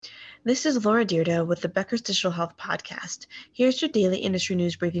This is Laura Dyrda with the Becker's Digital Health Podcast. Here's your daily industry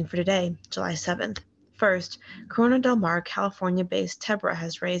news briefing for today, July 7th. First, Corona Del Mar, California-based Tebra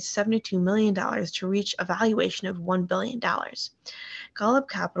has raised $72 million to reach a valuation of $1 billion. Golub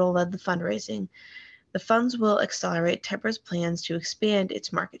Capital led the fundraising. The funds will accelerate Tebra's plans to expand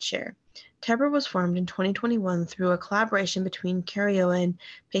its market share. Tebra was formed in 2021 through a collaboration between Karyo and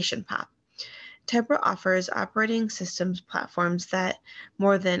PatientPop. Tebra offers operating systems platforms that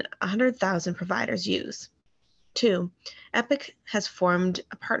more than 100,000 providers use. 2. Epic has formed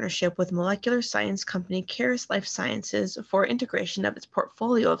a partnership with molecular science company Caris Life Sciences for integration of its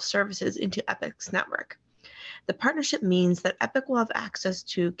portfolio of services into Epic's network. The partnership means that Epic will have access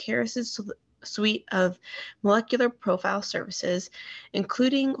to Caris's suite of molecular profile services,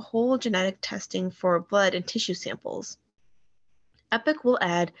 including whole genetic testing for blood and tissue samples. Epic will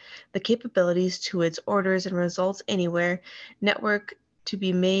add the capabilities to its Orders and Results Anywhere network to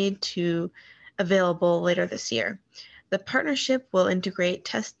be made available later this year. The partnership will integrate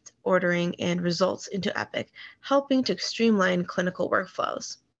test ordering and results into Epic, helping to streamline clinical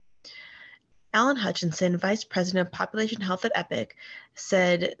workflows. Alan Hutchinson, Vice President of Population Health at Epic,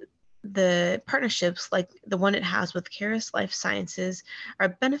 said the partnerships like the one it has with Caris Life Sciences are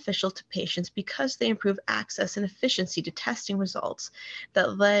beneficial to patients because they improve access and efficiency to testing results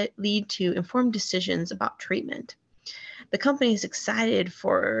that lead to informed decisions about treatment. The company is excited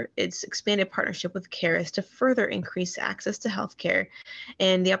for its expanded partnership with Caris to further increase access to healthcare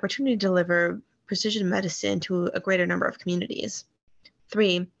and the opportunity to deliver precision medicine to a greater number of communities.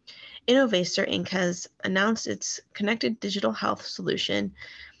 3. Innovacer Inc. has announced its connected digital health solution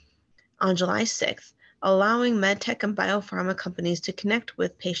on July 6th, allowing medtech and biopharma companies to connect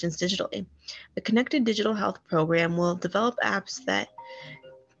with patients digitally. The Connected Digital Health program will develop apps that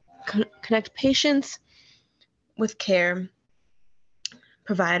connect patients with care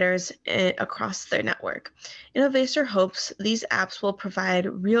providers across their network. Innovacer hopes these apps will provide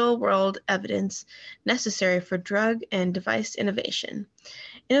real-world evidence necessary for drug and device innovation.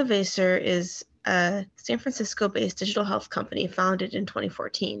 Innovacer is a San Francisco-based digital health company founded in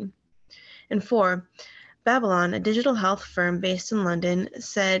 2014. And 4, Babylon, a digital health firm based in London,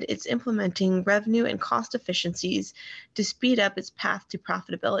 said it's implementing revenue and cost efficiencies to speed up its path to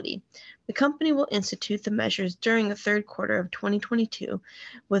profitability. The company will institute the measures during the third quarter of 2022,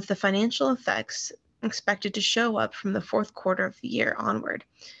 with the financial effects expected to show up from the fourth quarter of the year onward.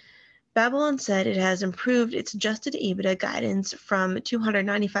 Babylon said it has improved its adjusted EBITDA guidance from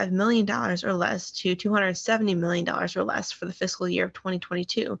 $295 million or less to $270 million or less for the fiscal year of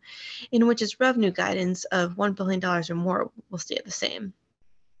 2022, in which its revenue guidance of $1 billion or more will stay the same.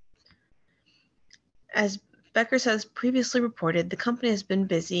 As Becker's has previously reported, the company has been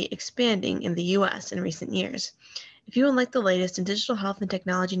busy expanding in the U.S. in recent years. If you would like the latest in digital health and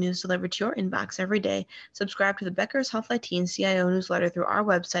technology news delivered to your inbox every day, subscribe to the Becker's Health IT and CIO newsletter through our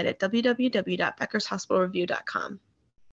website at www.beckershospitalreview.com.